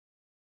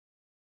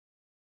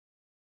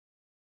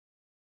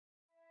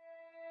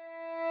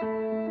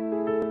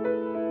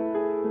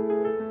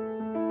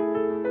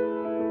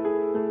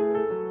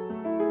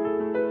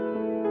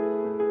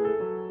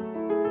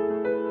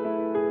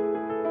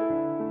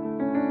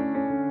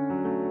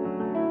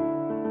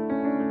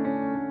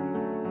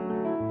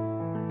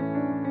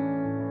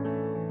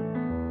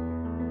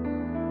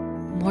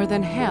More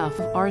than half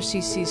of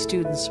RCC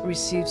students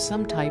receive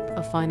some type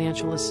of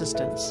financial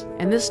assistance,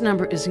 and this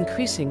number is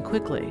increasing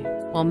quickly.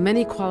 While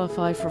many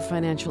qualify for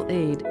financial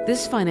aid,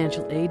 this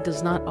financial aid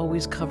does not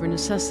always cover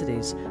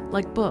necessities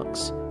like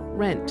books,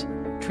 rent,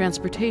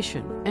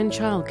 transportation, and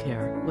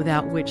childcare,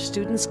 without which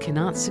students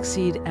cannot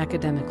succeed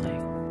academically.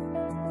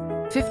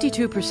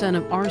 52%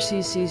 of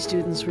RCC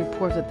students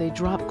report that they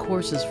drop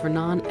courses for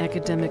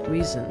non-academic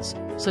reasons,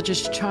 such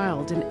as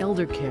child and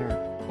elder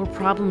care, or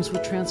problems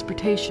with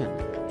transportation,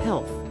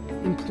 health,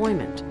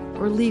 employment,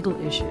 or legal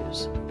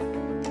issues.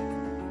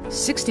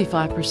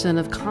 65%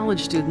 of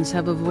college students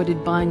have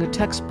avoided buying a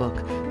textbook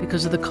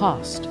because of the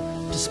cost,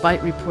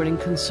 despite reporting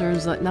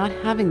concerns that not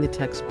having the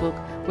textbook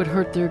would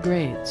hurt their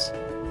grades.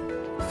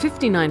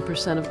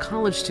 59% of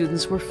college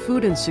students were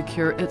food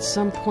insecure at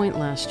some point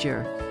last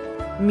year,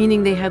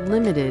 meaning they had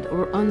limited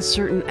or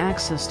uncertain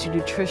access to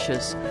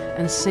nutritious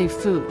and safe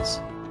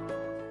foods.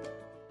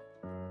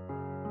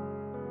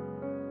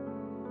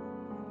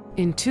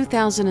 In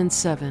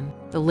 2007,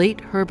 the late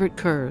Herbert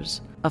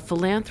Kurz, a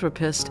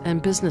philanthropist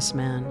and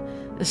businessman,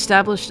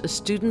 established a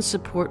student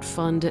support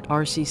fund at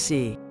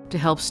RCC to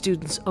help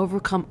students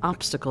overcome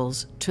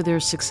obstacles to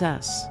their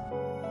success.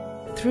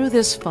 Through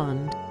this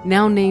fund,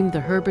 now named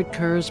the Herbert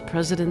Kurz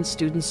President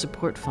Student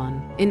Support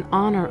Fund, in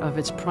honor of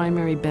its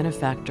primary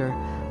benefactor,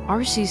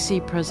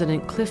 RCC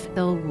President Cliff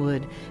L.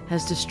 Wood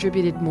has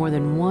distributed more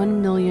than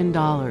 $1 million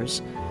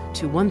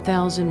to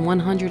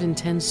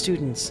 1,110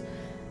 students,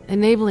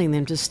 enabling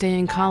them to stay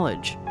in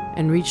college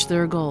and reach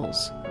their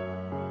goals.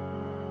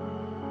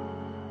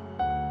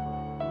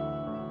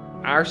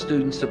 Our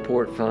Student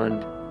Support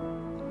Fund,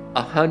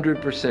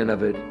 100%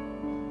 of it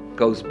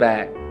goes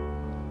back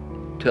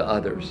to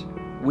others.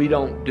 We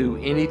don't do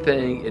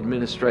anything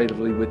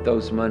administratively with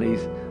those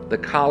monies. The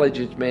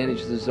college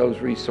manages those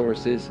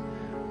resources.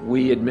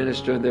 We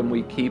administer them,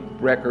 we keep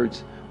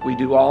records, we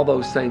do all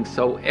those things.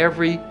 So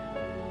every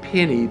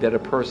penny that a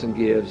person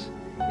gives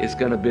is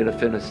going to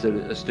benefit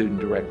a student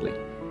directly.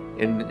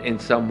 In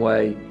some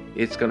way,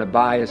 it's going to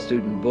buy a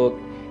student book,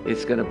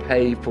 it's going to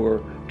pay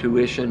for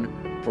tuition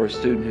for a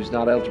student who's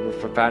not eligible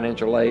for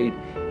financial aid,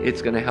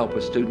 it's going to help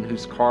a student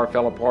whose car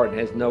fell apart and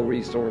has no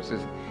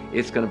resources,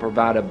 it's going to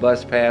provide a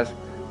bus pass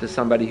to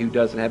somebody who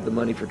doesn't have the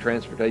money for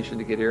transportation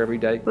to get here every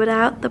day.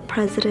 Without the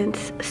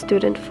President's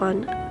Student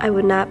Fund, I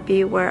would not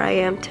be where I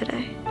am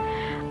today.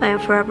 I am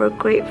forever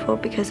grateful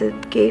because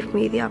it gave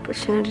me the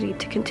opportunity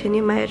to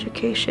continue my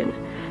education,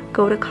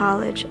 go to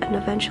college, and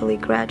eventually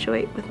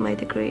graduate with my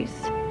degrees.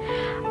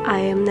 I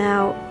am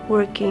now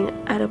working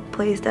at a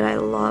place that I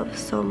love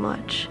so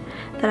much,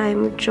 that I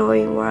am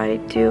enjoying what I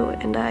do,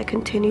 and that I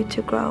continue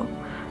to grow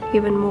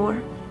even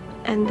more.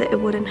 And that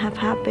it wouldn't have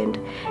happened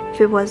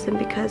if it wasn't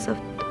because of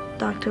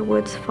Dr.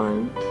 Wood's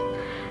funds.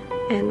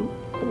 And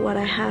what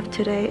I have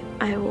today,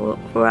 I will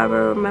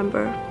forever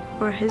remember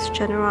for his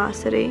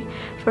generosity,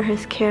 for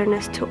his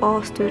careness to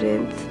all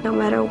students, no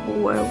matter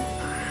where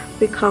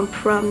we come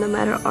from, no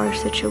matter our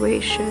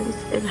situations.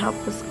 It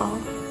helped us all.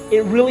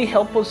 It really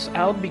helped us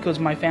out because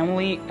my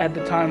family at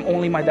the time,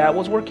 only my dad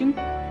was working,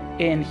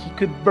 and he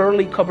could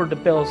barely cover the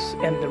bills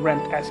and the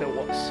rent as it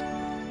was.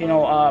 You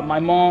know, my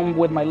mom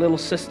with my little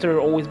sister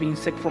always being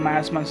sick from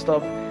asthma and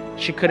stuff,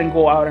 she couldn't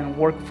go out and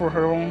work for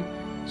her own.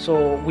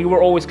 So we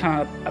were always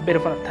kind of a bit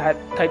of a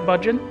tight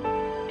budget.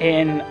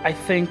 And I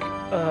think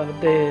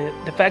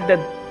the fact that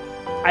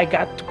I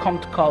got to come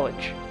to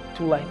college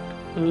to like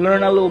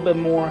learn a little bit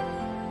more,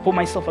 put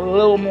myself a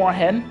little more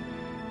ahead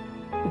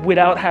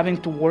without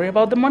having to worry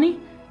about the money,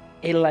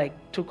 it like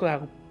took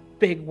a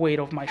big weight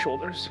off my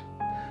shoulders.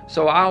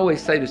 So I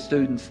always say to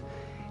students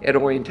at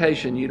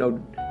orientation, you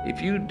know,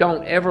 if you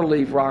don't ever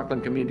leave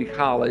Rockland Community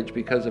College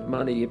because of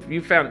money, if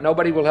you found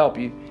nobody will help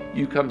you,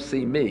 you come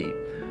see me.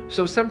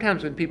 So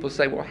sometimes when people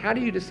say, well, how do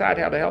you decide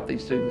how to help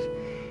these students?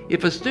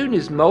 If a student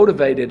is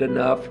motivated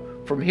enough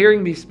from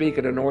hearing me speak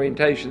at an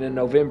orientation in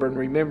November and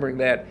remembering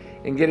that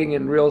and getting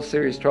in real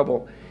serious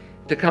trouble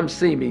to come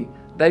see me,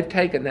 they've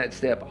taken that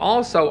step.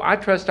 Also, I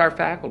trust our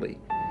faculty.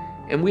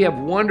 And we have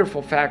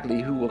wonderful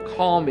faculty who will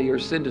call me or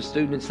send a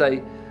student and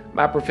say,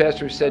 my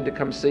professor said to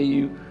come see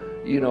you.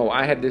 You know,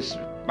 I had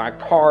my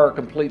car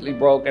completely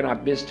broke and I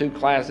missed 2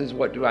 classes,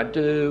 what do I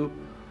do?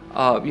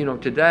 You know,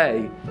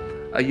 today,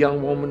 a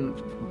young woman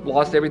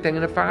lost everything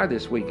in a fire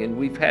this weekend.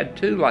 We've had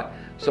 2,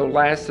 so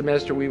last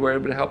semester we were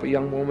able to help a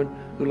young woman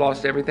who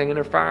lost everything in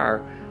a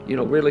fire, you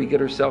know, really get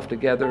herself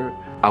together.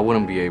 I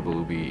wouldn't be able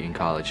to be in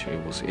college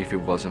if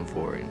it wasn't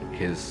for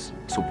his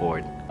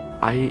support.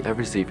 I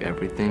received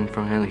everything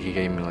from him. He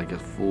gave me like a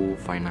full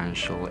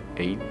financial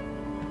aid.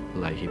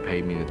 Like he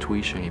paid me the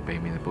tuition, he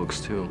paid me the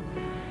books too.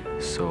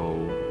 So,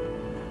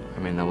 I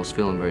mean, I was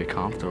feeling very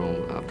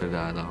comfortable after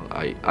that.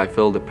 I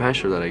felt the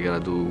pressure that I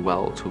gotta do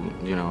well to,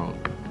 you know,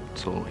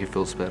 so he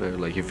feels better.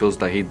 Like he feels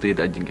that he did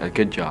a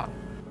good job.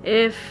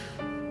 If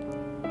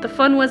the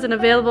fund wasn't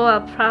available, I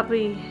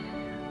probably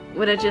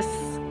would have just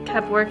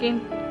kept working,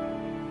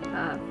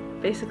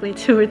 basically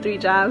 2 or 3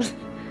 jobs,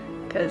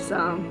 because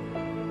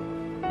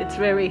it's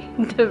very,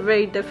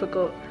 very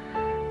difficult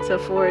to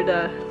afford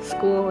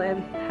school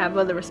and have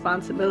other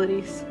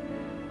responsibilities.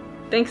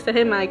 Thanks to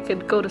him, I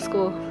could go to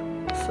school,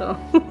 so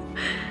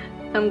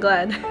I'm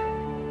glad.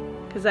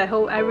 Because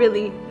I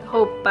really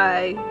hope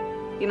by,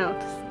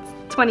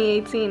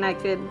 2018 I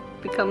could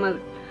become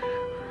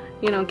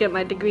get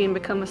my degree and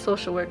become a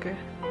social worker.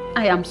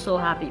 I am so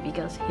happy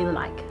because he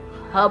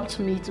helped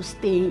me to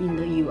stay in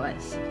the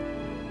US,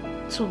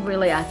 to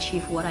really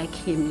achieve what I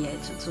came here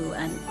to do,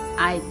 and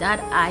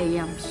I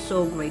am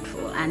so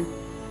grateful, and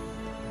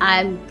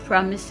I'm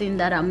promising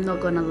that I'm not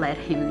gonna let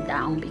him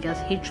down because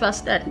he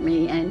trusted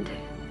me, and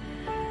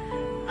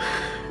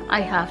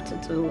I have to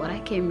do what I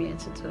came here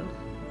to do,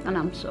 and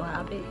I'm so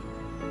happy.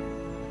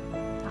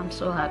 I'm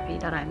so happy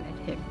that I met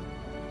him.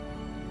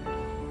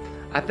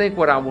 I think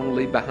what I want to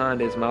leave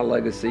behind as my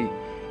legacy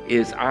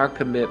is our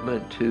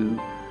commitment to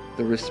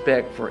the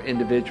respect for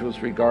individuals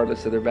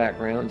regardless of their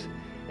backgrounds,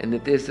 and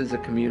that this is a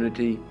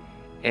community,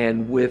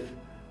 and with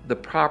the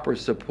proper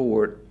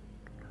support,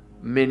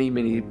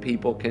 many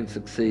people can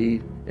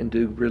succeed and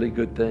do really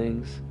good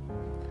things.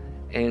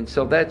 And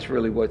so that's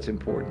really what's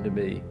important to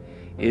me,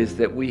 is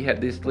that we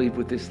have leave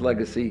with this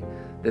legacy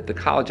that the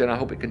college, and I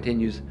hope it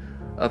continues,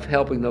 of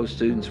helping those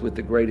students with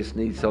the greatest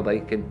needs so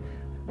they can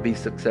be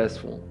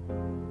successful.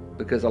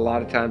 Because a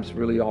lot of times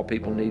really all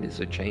people need is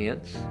a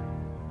chance,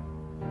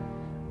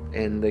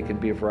 and they can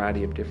be a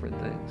variety of different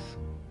things,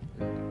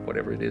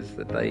 whatever it is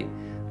that they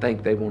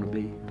think they want to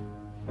be.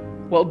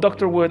 Well,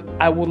 Dr. Wood,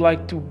 I would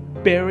like to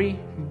very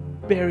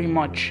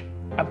much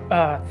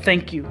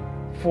thank you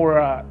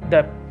for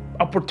the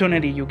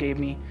opportunity you gave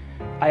me.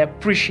 I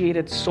appreciate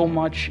it so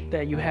much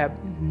that you have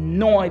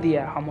no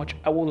idea how much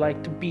I would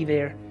like to be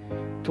there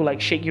to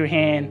shake your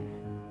hand,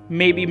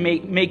 maybe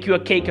make you a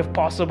cake if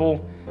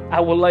possible. I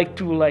would like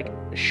to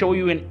show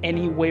you in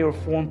any way or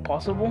form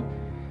possible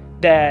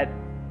that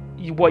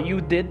what you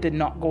did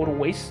not go to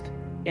waste,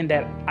 and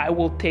that I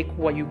will take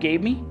what you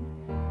gave me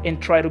and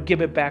try to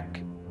give it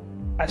back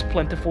as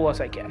plentiful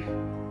as I can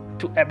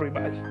to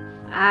everybody.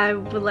 I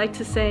would like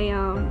to say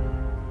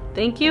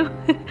thank you.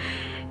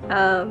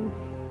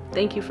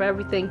 Thank you for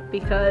everything,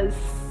 because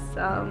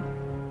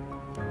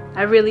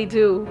I really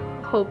do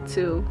hope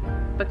to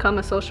become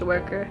a social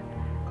worker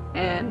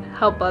and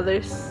help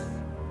others,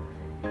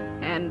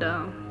 and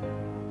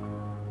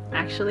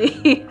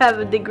actually have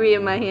a degree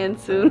in my hand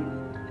soon.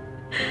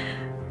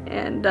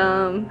 And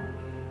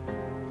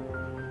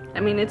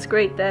it's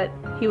great that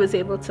he was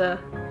able to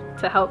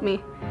help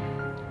me,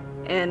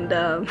 and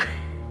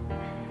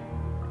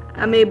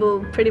I'm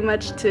able pretty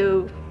much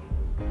to,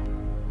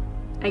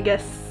 I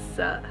guess,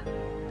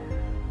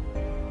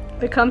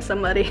 become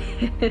somebody.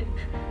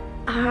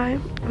 I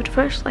would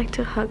first like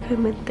to hug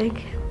him and thank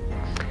him.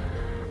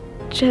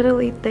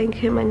 Generally thank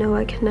him. I know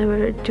I can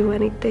never do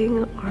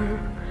anything or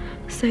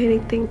say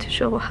anything to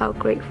show how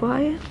grateful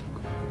I am,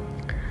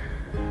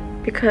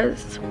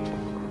 because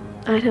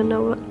I don't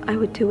know what I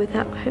would do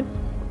without him.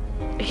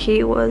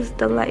 He was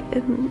the light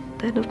in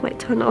the end of my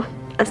tunnel.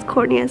 As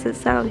corny as it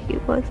sounds, he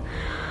was.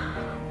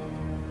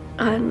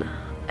 And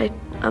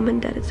I'm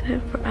indebted to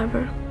him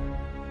forever.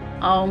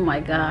 Oh my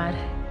God.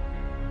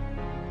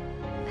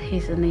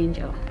 He's an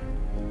angel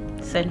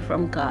sent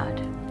from God,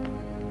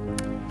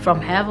 from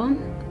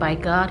heaven, by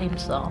God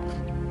himself,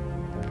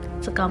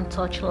 to come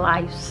touch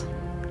lives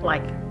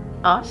like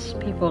us,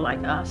 people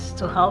like us,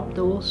 to help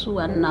those who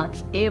are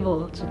not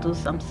able to do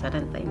some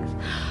certain things,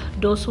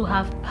 those who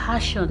have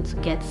passion to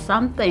get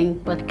something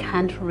but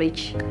can't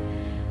reach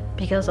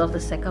because of the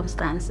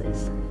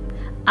circumstances.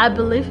 I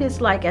believe he's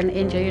like an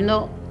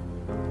angel.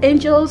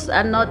 Angels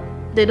are not,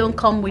 they don't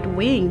come with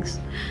wings.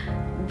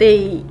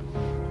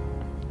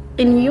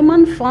 In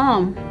human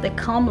form, they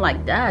come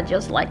like that,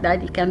 just like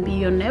that. He can be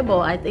your neighbor.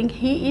 I think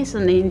he is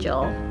an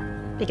angel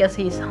because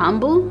he's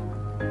humble.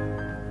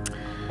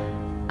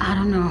 I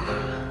don't know.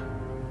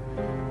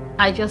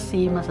 I just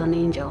see him as an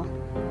angel,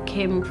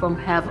 came from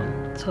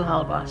heaven to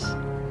help us.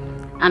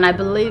 And I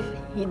believe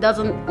he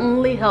doesn't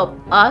only help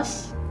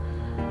us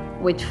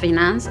with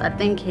finance. I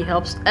think he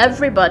helps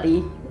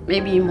everybody,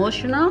 maybe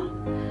emotional.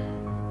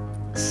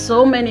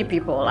 So many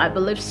people, I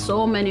believe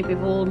so many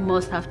people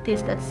must have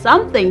tasted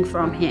something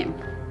from him.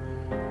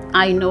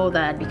 I know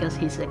that because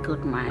he's a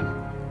good man.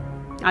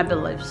 I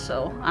believe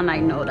so, and I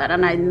know that.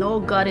 And I know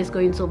God is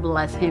going to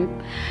bless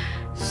him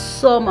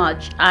so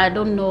much. I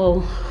don't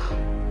know,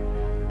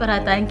 but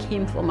I thank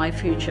him for my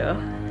future.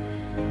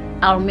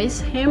 I'll miss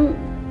him,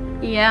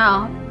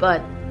 yeah,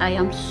 but I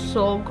am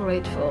so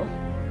grateful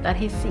that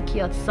he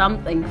secured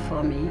something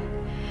for me.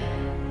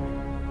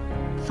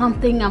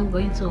 Something I'm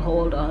going to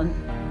hold on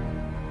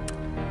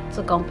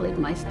to complete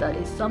my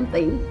studies,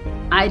 something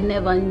I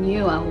never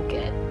knew I would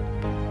get.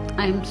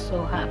 I'm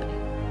so happy.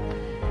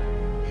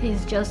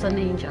 He's just an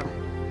angel,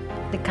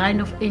 the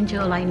kind of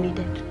angel I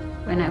needed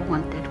when I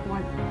wanted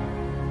one.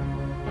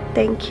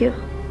 Thank you.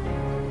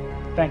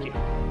 Thank you.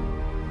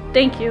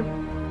 Thank you.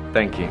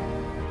 Thank you.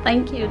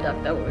 Thank you,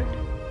 Dr. Wood.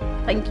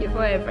 Thank you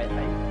for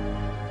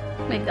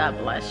everything. May God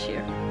bless you.